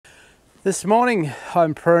This morning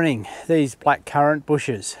I'm pruning these blackcurrant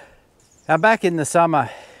bushes. Now back in the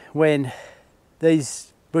summer when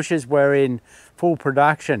these bushes were in full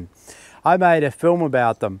production, I made a film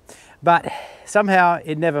about them, but somehow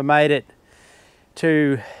it never made it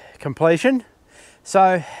to completion.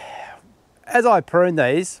 So as I prune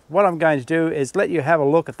these, what I'm going to do is let you have a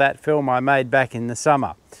look at that film I made back in the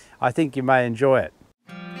summer. I think you may enjoy it.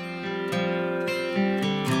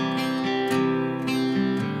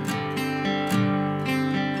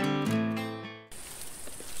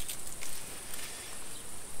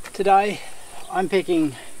 Today I'm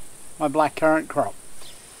picking my blackcurrant crop.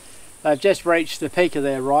 They've just reached the peak of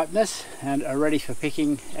their ripeness and are ready for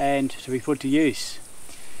picking and to be put to use.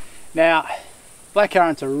 Now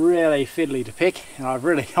blackcurrants are really fiddly to pick, and I've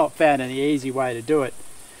really not found any easy way to do it,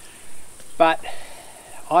 but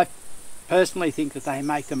I personally think that they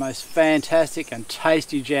make the most fantastic and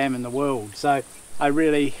tasty jam in the world. So I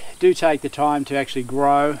really do take the time to actually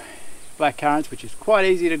grow blackcurrants, which is quite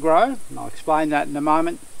easy to grow, and I'll explain that in a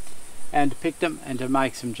moment, and to pick them and to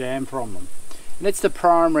make some jam from them. And it's the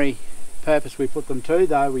primary purpose we put them to,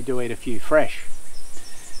 though we do eat a few fresh.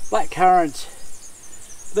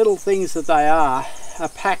 Blackcurrants, little things that they are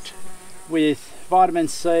packed with vitamin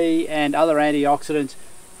C and other antioxidants,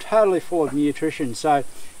 totally full of nutrition, so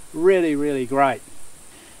really great.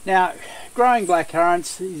 Now growing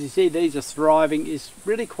blackcurrants, as you see, these are thriving, is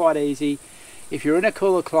really quite easy if you're in a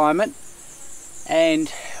cooler climate and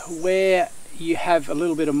where you have a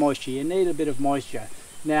little bit of moisture. You need a bit of moisture.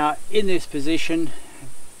 Now in this position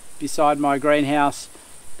beside my greenhouse,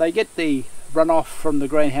 they get the runoff from the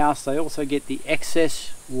greenhouse, they also get the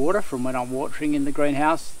excess water from when I'm watering in the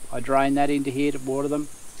greenhouse. I drain that into here to water them,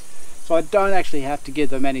 so I don't actually have to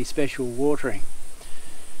give them any special watering.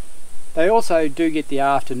 They also do get the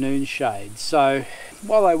afternoon shade, so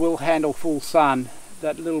while they will handle full sun,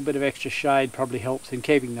 that little bit of extra shade probably helps in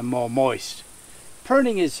keeping them more moist.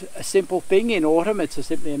 Pruning is a simple thing in autumn. It's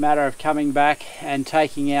simply a matter of coming back and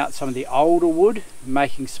taking out some of the older wood,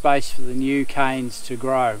 making space for the new canes to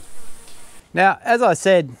grow. Now, as I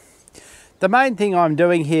said, the main thing I'm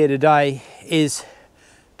doing here today is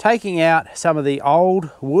taking out some of the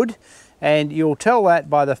old wood, and you'll tell that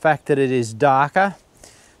by the fact that it is darker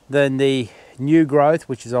than the new growth,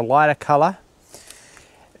 which is a lighter colour.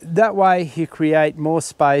 That way you create more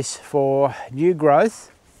space for new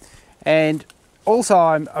growth, and also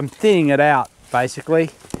I'm thinning it out basically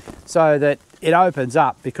so that it opens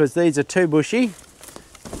up, because these are too bushy.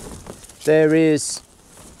 There is,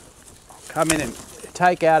 come in and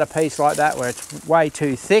take out a piece like that where it's way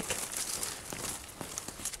too thick.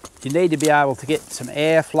 You need to be able to get some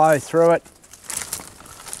airflow through it,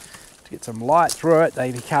 to get some light through it.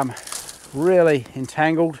 They become really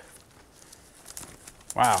entangled.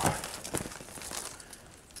 Wow.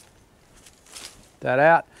 That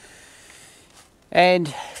out.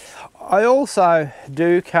 And I also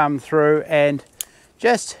do come through and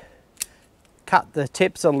just cut the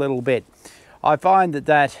tips a little bit. I find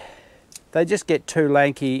that they just get too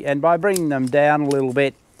lanky, and by bringing them down a little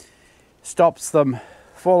bit stops them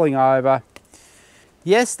falling over.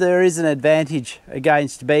 Yes, there is an advantage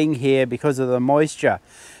against being here because of the moisture,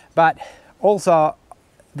 but also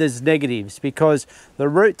there's negatives, because the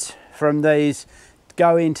roots from these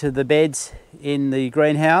go into the beds in the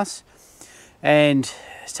greenhouse and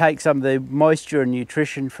take some of the moisture and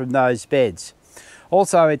nutrition from those beds.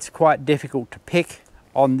 Also, it's quite difficult to pick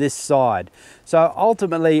on this side. So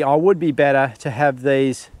ultimately I would be better to have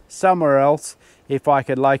these somewhere else if I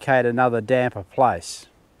could locate another damper place.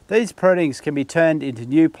 These prunings can be turned into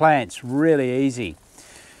new plants really easy.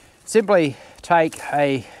 Simply take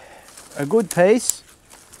a good piece,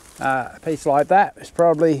 a piece like that is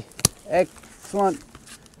probably excellent.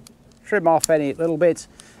 Trim off any little bits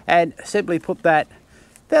and simply put that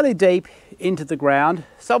fairly deep into the ground,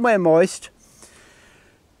 somewhere moist.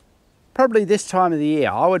 Probably this time of the year.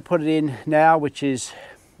 I would put it in now, which is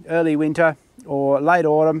early winter or late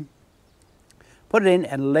autumn. Put it in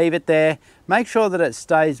and leave it there. Make sure that it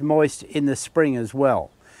stays moist in the spring as well,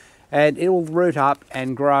 and it will root up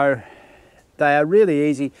and grow. They are really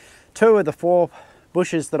easy. 2 of the 4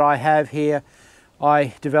 bushes that I have here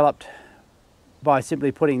I developed by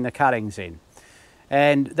simply putting the cuttings in,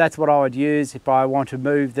 and that's what I would use if I want to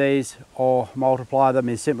move these or multiply them,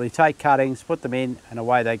 is simply take cuttings, put them in, and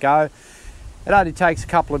away they go. It only takes a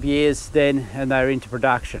couple of years then and they're into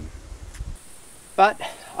production. But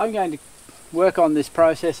I'm going to work on this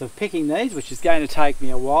process of picking these, which is going to take me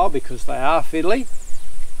a while because they are fiddly,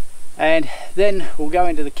 and then we'll go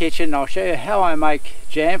into the kitchen and I'll show you how I make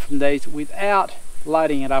jam from these without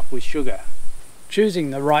loading it up with sugar.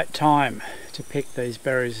 Choosing the right time to pick these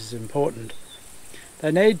berries is important.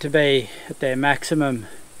 They need to be at their maximum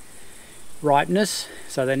ripeness,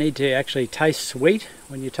 so they need to actually taste sweet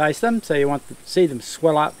when you taste them, so you want to see them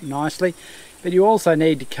swell up nicely, but you also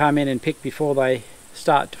need to come in and pick before they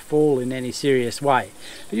start to fall in any serious way.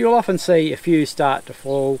 But you'll often see a few start to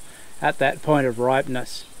fall at that point of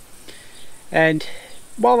ripeness, and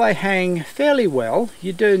while they hang fairly well,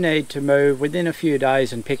 you do need to move within a few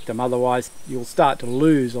days and pick them, otherwise you'll start to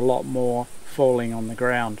lose a lot more falling on the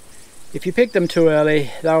ground. If you pick them too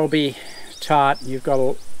early, they'll be tart, you've got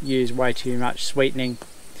to use way too much sweetening,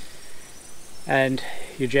 and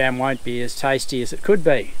your jam won't be as tasty as it could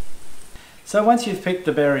be. So once you've picked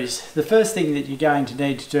the berries, the first thing that you're going to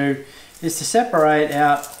need to do is to separate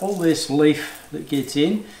out all this leaf that gets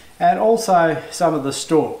in, and also some of the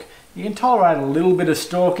stalk. You can tolerate a little bit of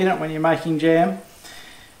stalk in it when you're making jam,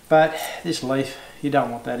 but this leaf, you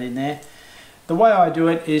don't want that in there. The way I do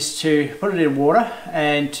it is to put it in water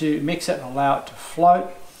and to mix it and allow it to float,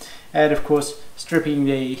 and of course stripping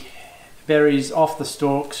the berries off the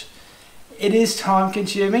stalks. It is time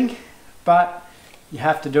consuming, but you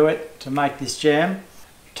have to do it to make this jam.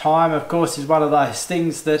 Time, of course, is one of those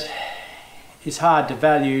things that is hard to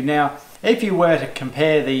value. Now, if you were to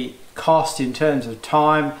compare the cost in terms of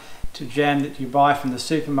time to jam that you buy from the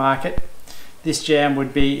supermarket, this jam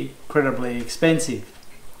would be incredibly expensive.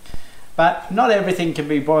 But not everything can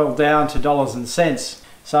be boiled down to dollars and cents.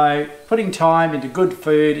 So putting time into good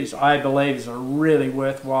food is, I believe, is a really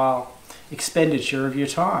worthwhile expenditure of your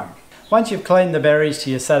time. Once you've cleaned the berries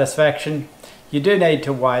to your satisfaction, you do need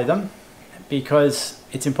to weigh them, because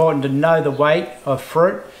it's important to know the weight of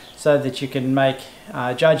fruit so that you can make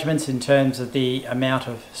judgments in terms of the amount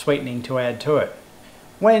of sweetening to add to it.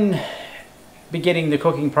 When beginning the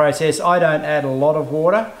cooking process, I don't add a lot of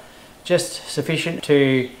water, just sufficient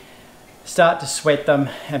to start to sweat them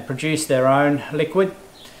and produce their own liquid.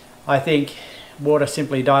 I think water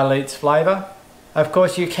simply dilutes flavour. Of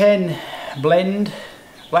course, you can blend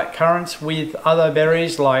blackcurrants with other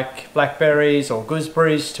berries like blackberries or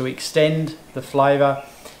gooseberries to extend the flavour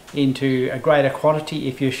into a greater quantity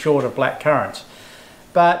if you're short of blackcurrants.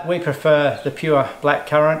 But we prefer the pure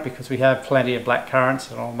blackcurrant because we have plenty of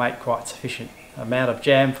blackcurrants and it'll make quite sufficient amount of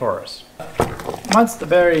jam for us. Once the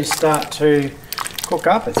berries start to cook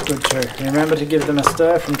up, it's good to remember to give them a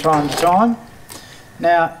stir from time to time.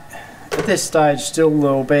 Now, at this stage still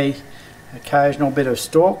there'll be an occasional bit of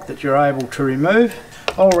stalk that you're able to remove.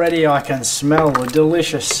 Already I can smell the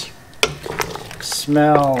delicious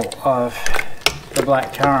smell of the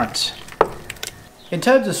blackcurrants. In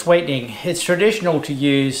terms of sweetening, it's traditional to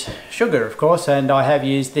use sugar, of course, and I have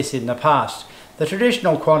used this in the past. The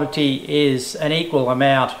traditional quantity is an equal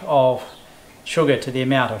amount of sugar to the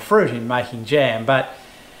amount of fruit in making jam, but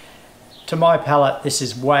to my palate this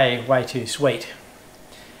is way too sweet.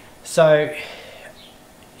 So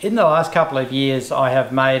in the last couple of years I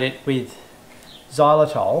have made it with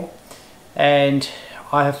xylitol, and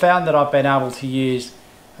I have found that I've been able to use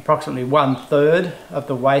approximately 1/3 of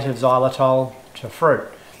the weight of xylitol to fruit.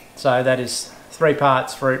 So that is 3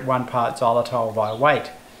 parts fruit, 1 part xylitol by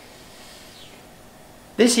weight.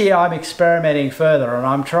 This year I'm experimenting further and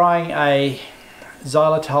I'm trying a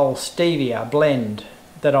xylitol stevia blend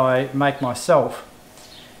that I make myself,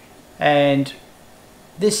 and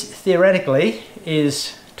this theoretically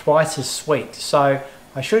is twice as sweet, so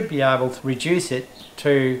I should be able to reduce it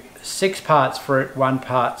to 6 parts fruit, 1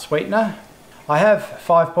 part sweetener. I have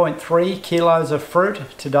 5.3 kilos of fruit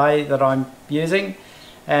today that I'm using,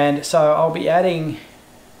 and so I'll be adding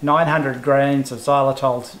 900 grams of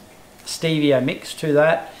xylitol stevia mix to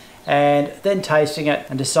that, and then tasting it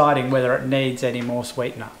and deciding whether it needs any more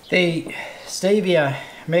sweetener. The stevia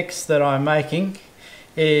mix that I'm making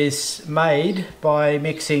is made by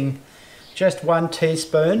mixing just 1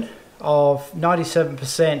 teaspoon of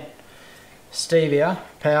 97% stevia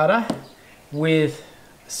powder with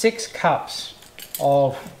 6 cups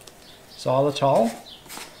of xylitol,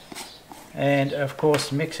 and of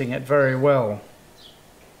course mixing it very well.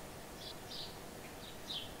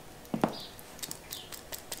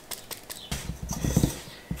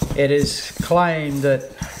 It is claimed that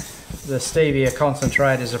the stevia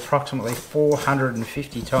concentrate is approximately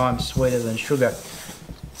 450 times sweeter than sugar.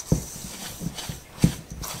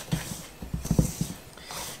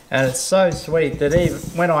 And it's so sweet that even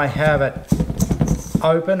when I have it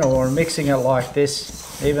open or mixing it like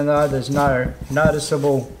this, even though there's no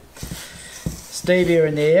noticeable stevia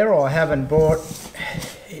in the air, or I haven't brought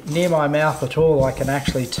it near my mouth at all, I can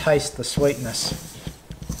actually taste the sweetness.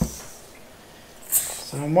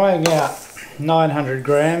 So I'm weighing out 900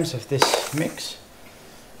 grams of this mix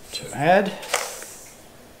to add.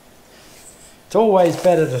 It's always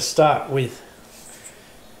better to start with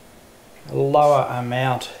a lower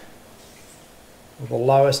amount, or the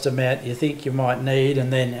lowest amount you think you might need,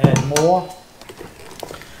 and then add more.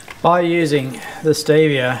 By using the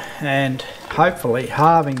stevia and hopefully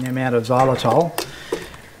halving the amount of xylitol,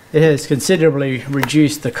 it has considerably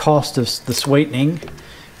reduced the cost of the sweetening,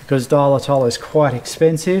 because xylitol is quite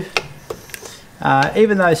expensive.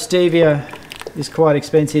 Even though stevia is quite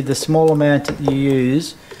expensive, the small amount that you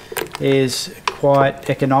use is quite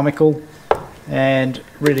economical and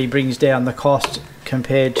really brings down the cost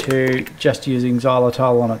compared to just using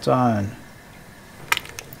xylitol on its own.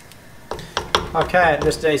 Okay, it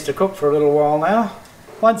just needs to cook for a little while now.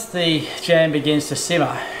 Once the jam begins to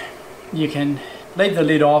simmer, you can leave the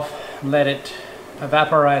lid off and let it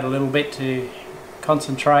evaporate a little bit to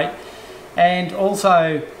concentrate. And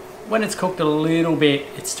also, when it's cooked a little bit,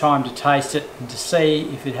 it's time to taste it and to see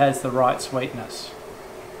if it has the right sweetness.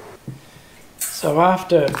 So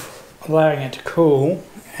after allowing it to cool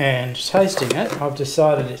and tasting it, I've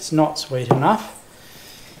decided it's not sweet enough.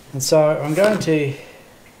 And so I'm going to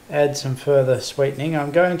add some further sweetening. I'm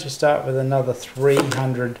going to start with another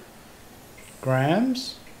 300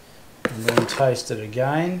 grams and then taste it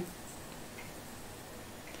again.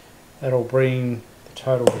 That'll bring the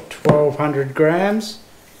total to 1200 grams.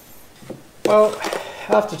 Well,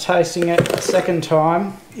 after tasting it a second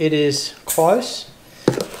time, it is close,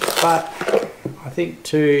 but I think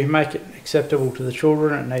to make it acceptable to the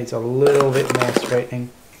children, it needs a little bit more sweetening.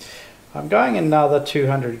 I'm going another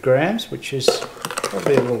 200 grams, which is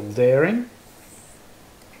probably a little daring.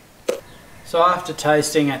 So after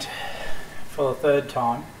tasting it for the third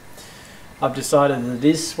time, I've decided that it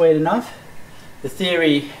is sweet enough. The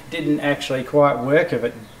theory didn't actually quite work of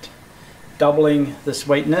it doubling the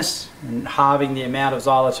sweetness and halving the amount of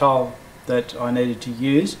xylitol that I needed to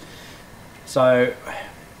use. So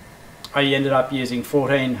I ended up using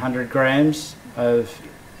 1400 grams of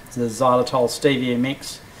the xylitol stevia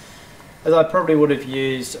mix, as I probably would have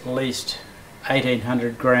used at least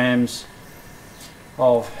 1800 grams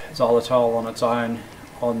of xylitol on its own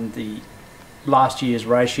on the last year's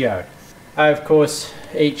ratio. Of course,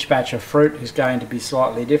 each batch of fruit is going to be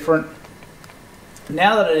slightly different.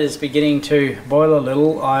 Now that it is beginning to boil a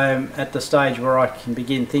little, I'm at the stage where I can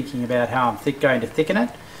begin thinking about how I'm going to thicken it.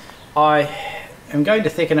 I am going to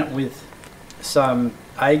thicken it with some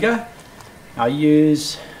agar. I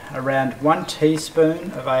use around 1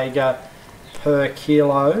 teaspoon of agar per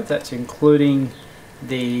kilo. That's including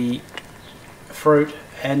the fruit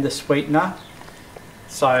and the sweetener.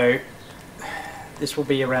 So this will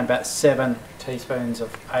be around about 7 teaspoons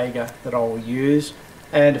of agar that I will use,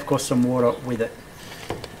 and of course some water with it.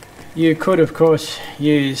 You could of course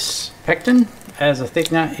use pectin as a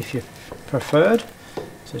thickener if you preferred.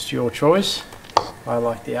 It's just your choice. I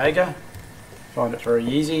like the agar, find it very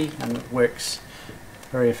easy and it works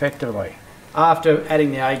very effectively. After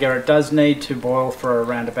adding the agar, it does need to boil for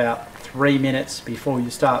around about 3 minutes before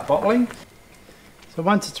you start bottling. So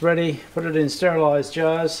once it's ready, put it in sterilised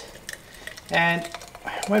jars. And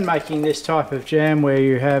when making this type of jam where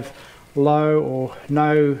you have low or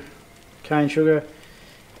no cane sugar,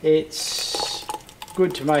 it's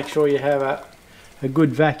good to make sure you have a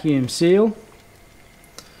good vacuum seal.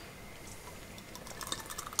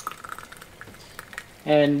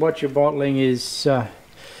 And what you're bottling is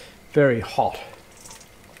very hot.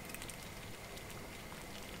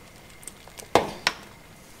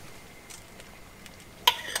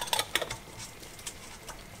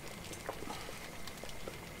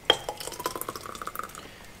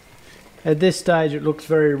 At this stage it looks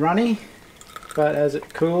very runny, but as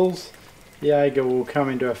it cools, the agar will come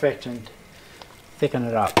into effect and thicken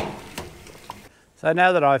it up. So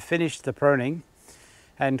now that I've finished the pruning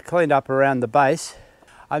and cleaned up around the base,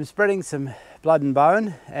 I'm spreading some blood and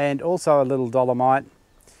bone and also a little dolomite,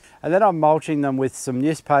 and then I'm mulching them with some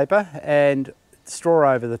newspaper and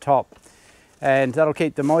straw over the top, and that'll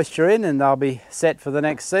keep the moisture in and they'll be set for the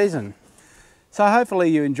next season. So hopefully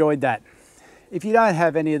you enjoyed that. If you don't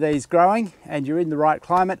have any of these growing and you're in the right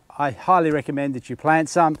climate, I highly recommend that you plant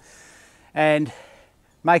some and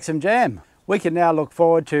make some jam. We can now look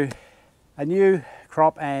forward to a new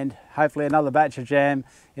crop and hopefully another batch of jam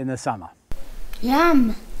in the summer.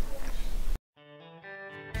 Yum!